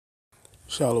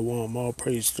Shalom, all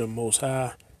praise to the Most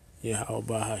High,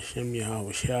 Yahweh Hashem,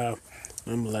 Yahweh Shah.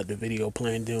 I'm gonna let the video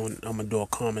play and then I'm gonna do a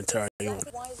commentary on it.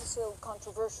 Why is it so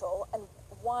controversial, and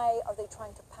why are they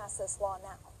trying to pass this law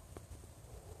now?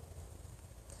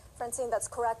 Francine, that's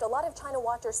correct. A lot of China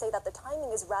watchers say that the timing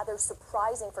is rather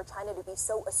surprising for China to be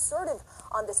so assertive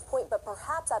on this point, but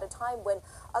perhaps at a time when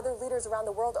other leaders around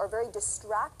the world are very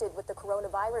distracted with the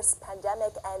coronavirus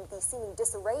pandemic and the seeming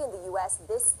disarray in the U.S.,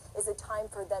 this is a time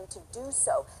for them to do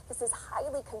so. This is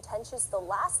highly contentious. The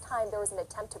last time there was an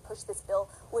attempt to push this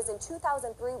bill was in 2003,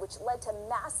 which led to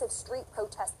massive street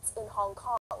protests in Hong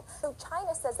Kong. So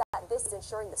China says that this is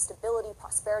ensuring the stability,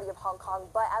 prosperity of Hong Kong,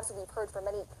 but as we've heard from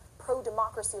many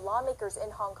pro-democracy lawmakers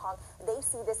in Hong Kong, they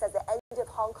see this as the end of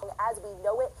Hong Kong as we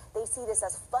know it. They see this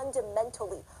as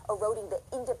fundamentally eroding the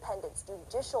independence,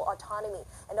 judicial autonomy,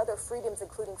 and other freedoms,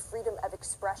 including freedom of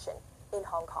expression in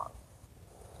Hong Kong.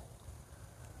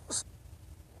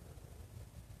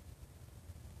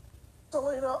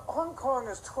 Selena, Hong Kong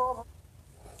is 12.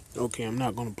 Okay, I'm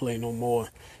not gonna play no more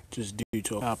just due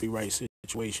to a copyright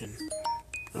situation.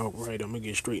 Alright, I'm gonna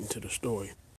get straight into the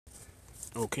story.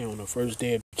 Okay, on the first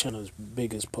day of China's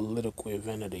biggest political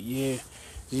event of the year,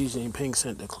 Xi Jinping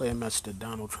sent a clear message to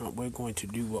Donald Trump. We're going to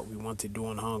do what we want to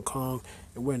do in Hong Kong,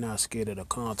 and we're not scared of the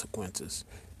consequences.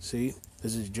 See,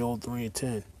 this is Joel 3 and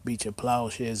 10. Beat your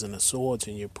plowshares and the swords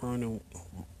and your pruning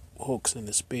hooks and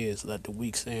the spears. Let the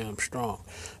weak say I'm strong.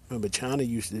 Remember, China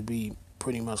used to be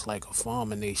pretty much like a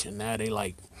farming nation. Now they're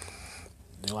like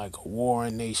a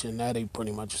warring nation. Now they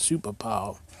pretty much a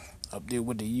superpower up there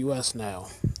with the U.S. now,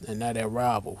 and now they're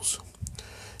rivals.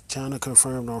 China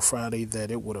confirmed on Friday that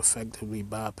it would effectively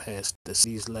bypass the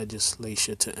city's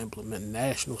legislature to implement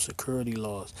national security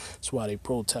laws. That's why they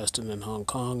protesting in Hong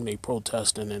Kong. They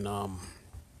protesting in, I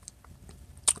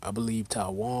believe,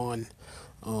 Taiwan.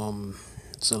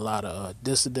 It's a lot of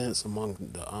dissidents among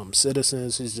the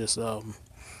citizens. It's just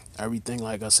everything,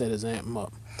 like I said, is amping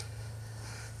up.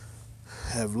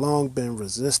 Have long been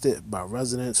resisted by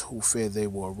residents who fear they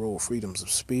will erode freedoms of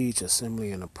speech,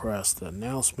 assembly, and the press. The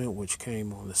announcement, which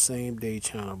came on the same day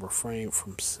China refrained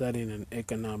from setting an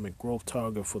economic growth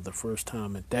target for the first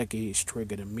time in decades,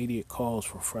 triggered immediate calls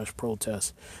for fresh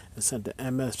protests and sent the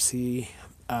MSCI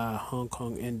Hong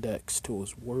Kong index to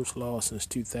its worst loss since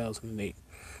 2008.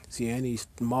 See, and these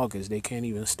markets, they can't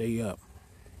even stay up.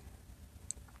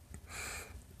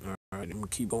 Alright, I'm going to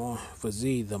keep going. For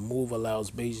Xi, the move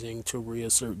allows Beijing to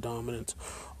reassert dominance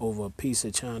over a piece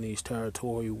of Chinese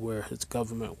territory where its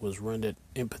government was rendered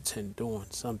impotent during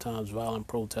sometimes violent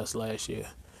protests last year.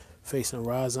 Facing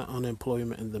rising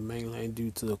unemployment in the mainland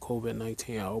due to the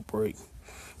COVID-19 outbreak.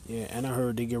 Yeah, and I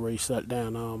heard they get ready to shut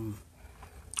down,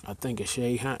 I think it's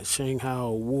Shanghai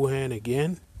or Wuhan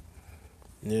again.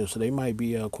 Yeah, so they might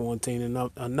be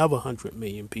quarantining another 100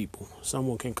 million people.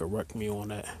 Someone can correct me on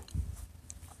that.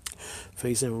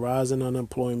 Facing rising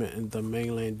unemployment in the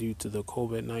mainland due to the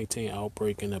COVID-19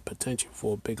 outbreak and the potential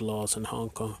for a big loss in Hong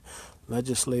Kong,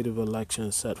 legislative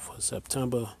elections set for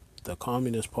September, the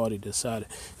Communist Party decided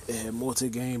it had more to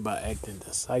gain by acting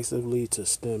decisively to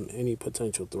stem any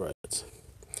potential threats.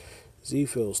 Xi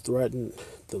feels threatened.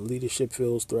 The leadership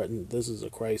feels threatened. This is a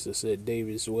crisis, said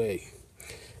David Wei,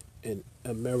 an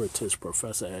emeritus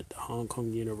professor at the Hong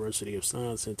Kong University of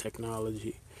Science and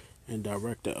Technology and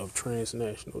director of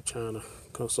Transnational China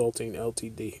Consulting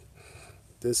Ltd.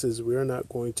 We're not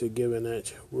going to give an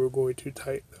inch. We're going to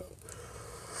tighten up.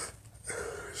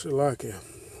 Shalakia.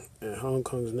 And Hong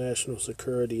Kong's national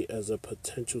security as a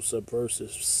potential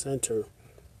subversive center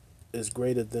is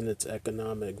greater than its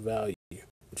economic value.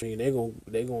 Which means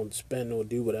they're gonna spend or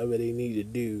do whatever they need to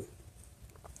do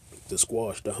to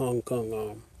squash the Hong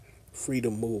Kong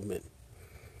freedom movement.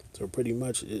 So pretty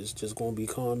much it's just gonna be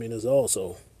communist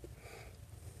also.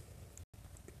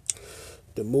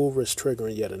 The move is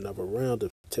triggering yet another round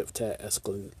of tit-for-tat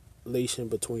escalation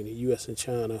between the U.S. and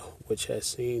China, which has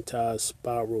seen ties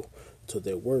spiral to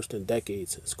their worst in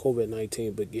decades since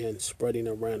COVID-19 began spreading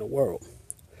around the world.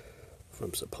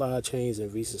 From supply chains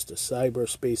and visas to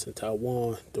cyberspace in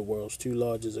Taiwan, the world's two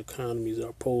largest economies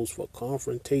are poised for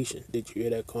confrontation. Did you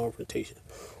hear that? Confrontation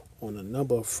on a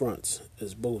number of fronts,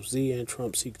 as both Xi and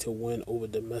Trump seek to win over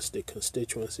domestic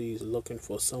constituencies looking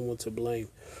for someone to blame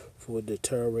for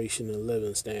deterioration in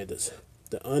living standards.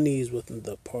 The unease within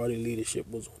the party leadership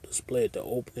was on display at the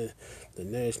opening of the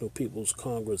National People's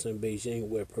Congress in Beijing,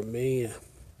 where Premier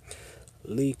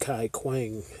Li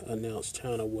Kai-kwang announced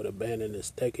China would abandon its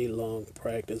decade-long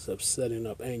practice of setting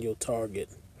up annual target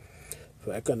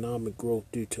for economic growth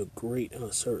due to great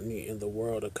uncertainty in the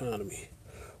world economy.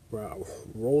 While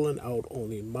rolling out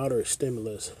only moderate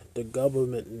stimulus, the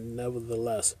government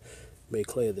nevertheless made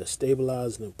clear that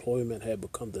stabilizing employment had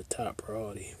become the top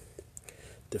priority.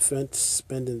 Defense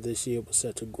spending this year was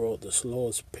set to grow at the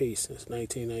slowest pace since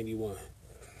 1991.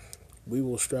 We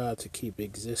will strive to keep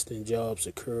existing jobs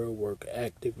secure, work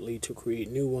actively to create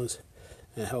new ones,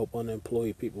 and help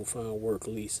unemployed people find work,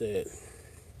 Lee said.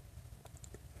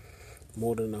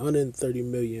 More than 130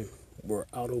 million were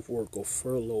out of work or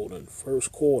furloughed in the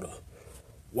first quarter.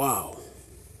 Wow.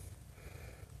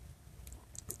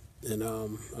 And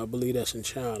I believe that's in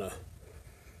China.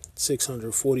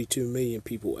 642 million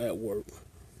people at work.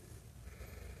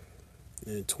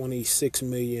 And 26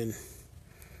 million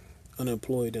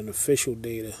unemployed in official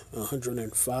data.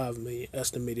 105 million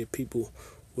estimated people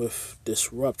with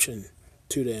disruption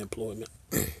to their employment.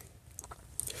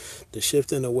 The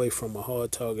shifting away from a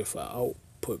hard target for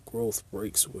output growth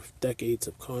breaks with decades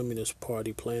of Communist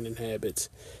Party planning habits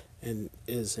and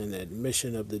is an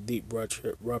admission of the deep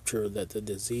rupture that the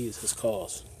disease has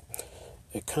caused.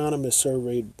 Economists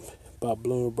surveyed by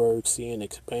Bloomberg see an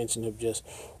expansion of just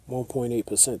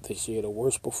 1.8% this year, the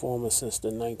worst performance since the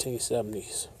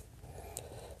 1970s.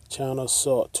 China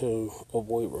sought to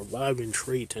avoid reviving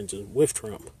trade tensions with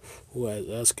Trump, who has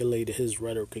escalated his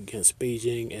rhetoric against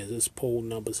Beijing as his poll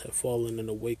numbers have fallen in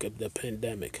the wake of the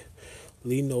pandemic.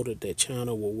 Lee noted that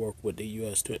China will work with the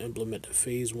U.S. to implement the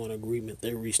Phase 1 agreement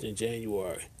they reached in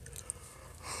January.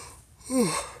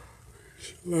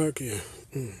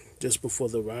 Just before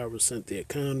the virus sent the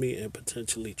economy and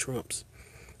potentially Trump's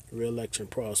re-election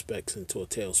prospects into a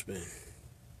tailspin.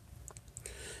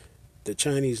 The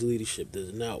Chinese leadership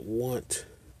does not want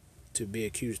to be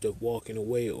accused of walking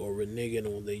away or reneging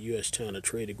on the U.S.-China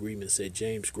trade agreement, said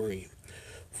James Green,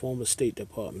 former State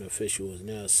Department official, who is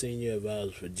now a senior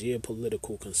advisor for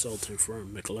geopolitical consulting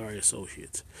firm McLaren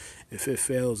Associates. If it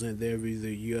fails in their view,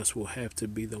 the U.S. will have to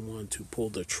be the one to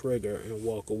pull the trigger and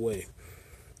walk away.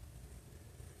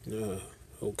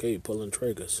 Okay, pulling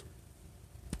triggers.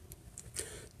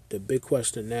 The big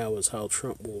question now is how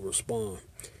Trump will respond.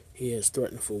 He has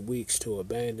threatened for weeks to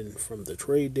abandon from the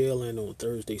trade deal, and on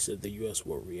Thursday said the U.S.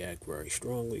 will react very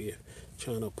strongly if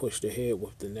China pushed ahead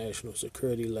with the national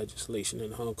security legislation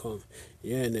in Hong Kong.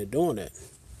 Yeah, and they're doing that.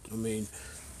 I mean,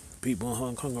 people in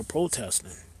Hong Kong are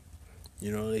protesting.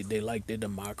 You know, they like their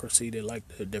democracy, they like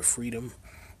their freedom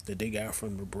that they got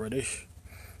from the British.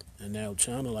 And now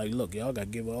China like, look, y'all got to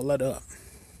give all that up.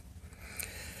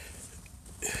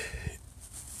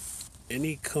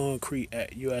 Any concrete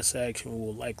U.S. action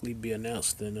will likely be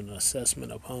announced in an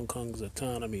assessment of Hong Kong's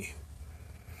autonomy.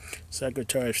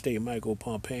 Secretary of State Michael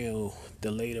Pompeo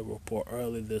delayed a report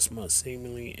early this month,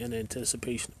 seemingly in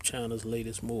anticipation of China's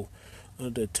latest move.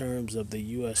 Under the terms of the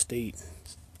U.S. State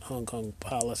Hong Kong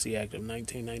Policy Act of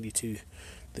 1992,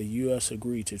 the U.S.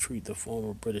 agreed to treat the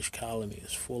former British colony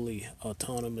as fully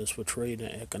autonomous for trade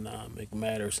and economic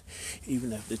matters,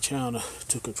 even after China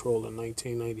took control in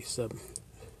 1997.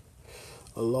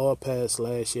 A law passed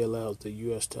last year allows the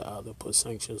U.S. to either put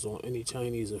sanctions on any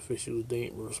Chinese officials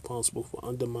deemed responsible for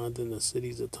undermining the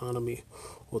city's autonomy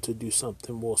or to do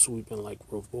something more sweeping like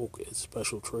revoke its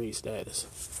special trade status.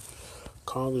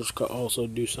 Congress could also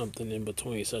do something in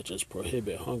between, such as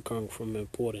prohibit Hong Kong from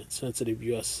importing sensitive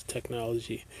U.S.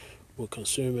 technology with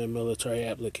consumer and military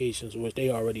applications, which they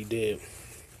already did,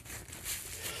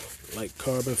 like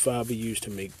carbon fiber used to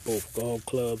make both golf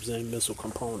clubs and missile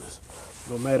components.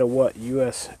 No matter what,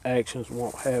 U.S. actions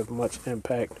won't have much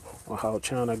impact on how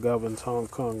China governs Hong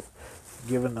Kong,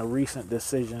 given the recent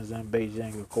decisions in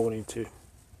Beijing, according to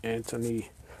Anthony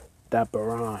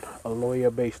Daparan, a lawyer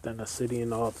based in the city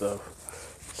and author of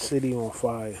City on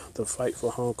Fire, The Fight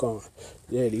for Hong Kong.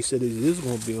 Yeah, these cities is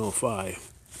going to be on fire,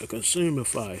 a consuming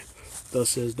fire,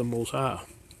 thus says the Most High.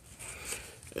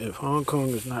 If Hong Kong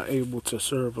is not able to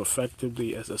serve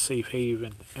effectively as a safe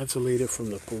haven, insulated from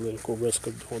the political risk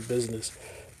of doing business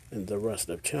in the rest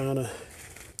of China,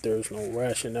 there is no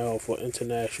rationale for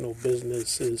international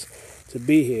businesses to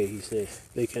be here, he said.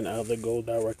 They can either go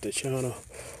direct to China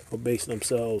or base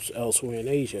themselves elsewhere in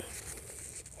Asia.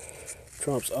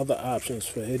 Trump's other options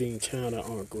for hitting China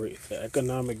aren't great. The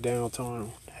economic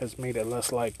downturn has made it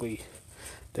less likely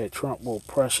that Trump will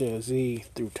pressure Xi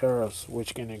through tariffs,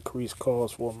 which can increase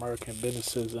costs for American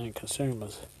businesses and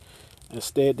consumers.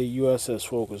 Instead, the U.S. has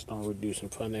focused on reducing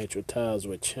financial ties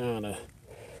with China,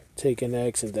 taking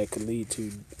action that could lead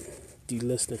to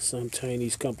delisting some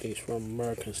Chinese companies from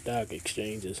American stock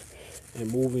exchanges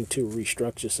and moving to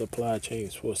restructure supply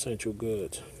chains for essential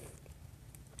goods.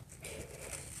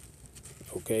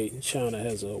 Okay, China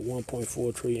has a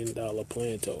 $1.4 trillion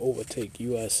plan to overtake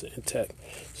U.S. in tech.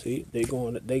 See, they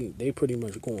pretty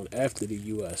much going after the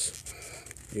U.S.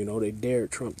 You know, they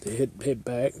dared Trump to hit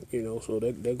back, you know, so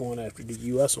they're going after the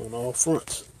U.S. on all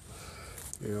fronts.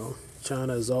 You know,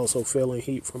 China is also feeling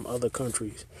heat from other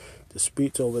countries.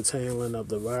 Disputes over its handling of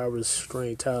the virus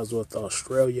strain ties with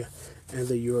Australia and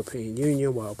the European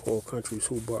Union, while poor countries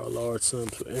who borrow large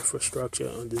sums for infrastructure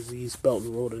under X's Belt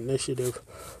and Road Initiative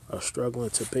are struggling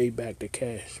to pay back the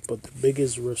cash. But the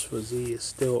biggest risk for Z is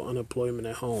still unemployment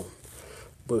at home.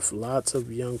 With lots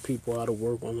of young people out of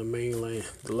work on the mainland,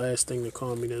 the last thing the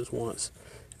communists want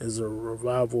is a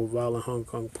revival of violent Hong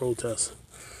Kong protests.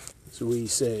 As we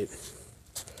said,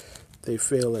 they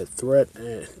feel at threat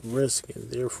and risk,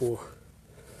 and therefore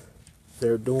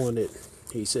they're doing it.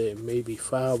 He said maybe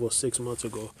 5 or 6 months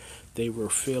ago they were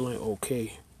feeling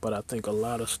okay, but I think a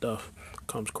lot of stuff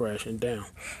comes crashing down.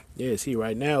 Yeah, see,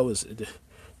 right now is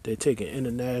they're taking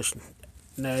international,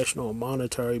 national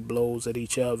monetary blows at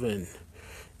each other, and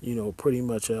you know, pretty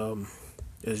much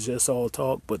it's just all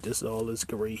talk, but this all is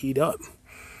going to heat up.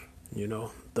 You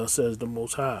know, thus says the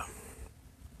Most High.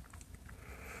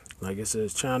 Like it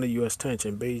says, China-U.S.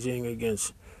 tension, Beijing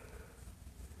against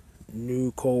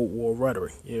new Cold War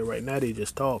rhetoric. Yeah, right now they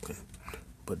just talking,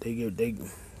 but they get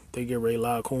ready to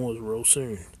lock horns real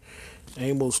soon.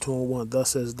 Amos 2:1, thus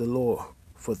says the Lord,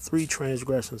 for 3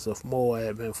 transgressions of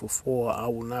Moab, and for 4 I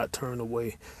will not turn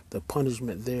away the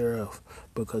punishment thereof,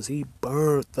 because he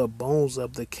burned the bones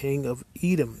of the king of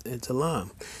Edom into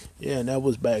lime. Yeah, and that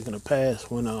was back in the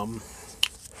past when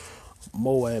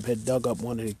Moab had dug up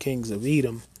one of the kings of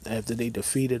Edom after they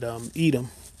defeated Edom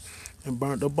and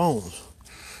burnt the bones.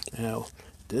 Now,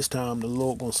 this time the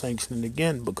Lord gonna sanction it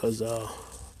again, because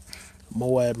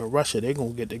Moab and Russia, they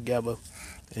gonna get together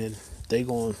and they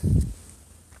gonna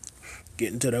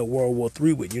get into that World War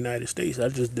III with the United States. I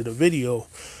just did a video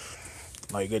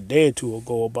like a day or two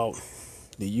ago about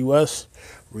the U.S.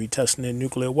 retesting their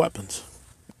nuclear weapons.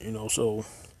 You know, so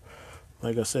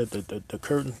like I said, the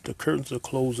curtains are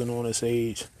closing on this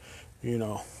age. You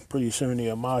know, pretty soon the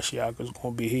Mashiach is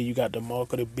gonna be here. You got the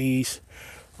mark of the beast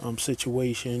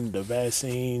situation, the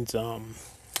vaccines,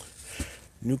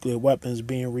 nuclear weapons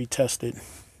being retested.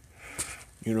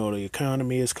 You know, the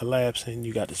economy is collapsing.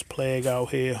 You got this plague out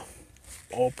here.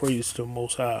 All praise to the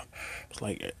Most High. It's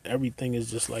like everything is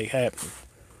just like happening.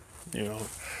 You know,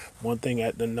 one thing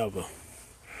after another.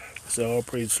 So all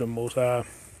praise to the Most High.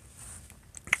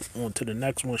 On to the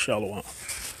next one, Shalom.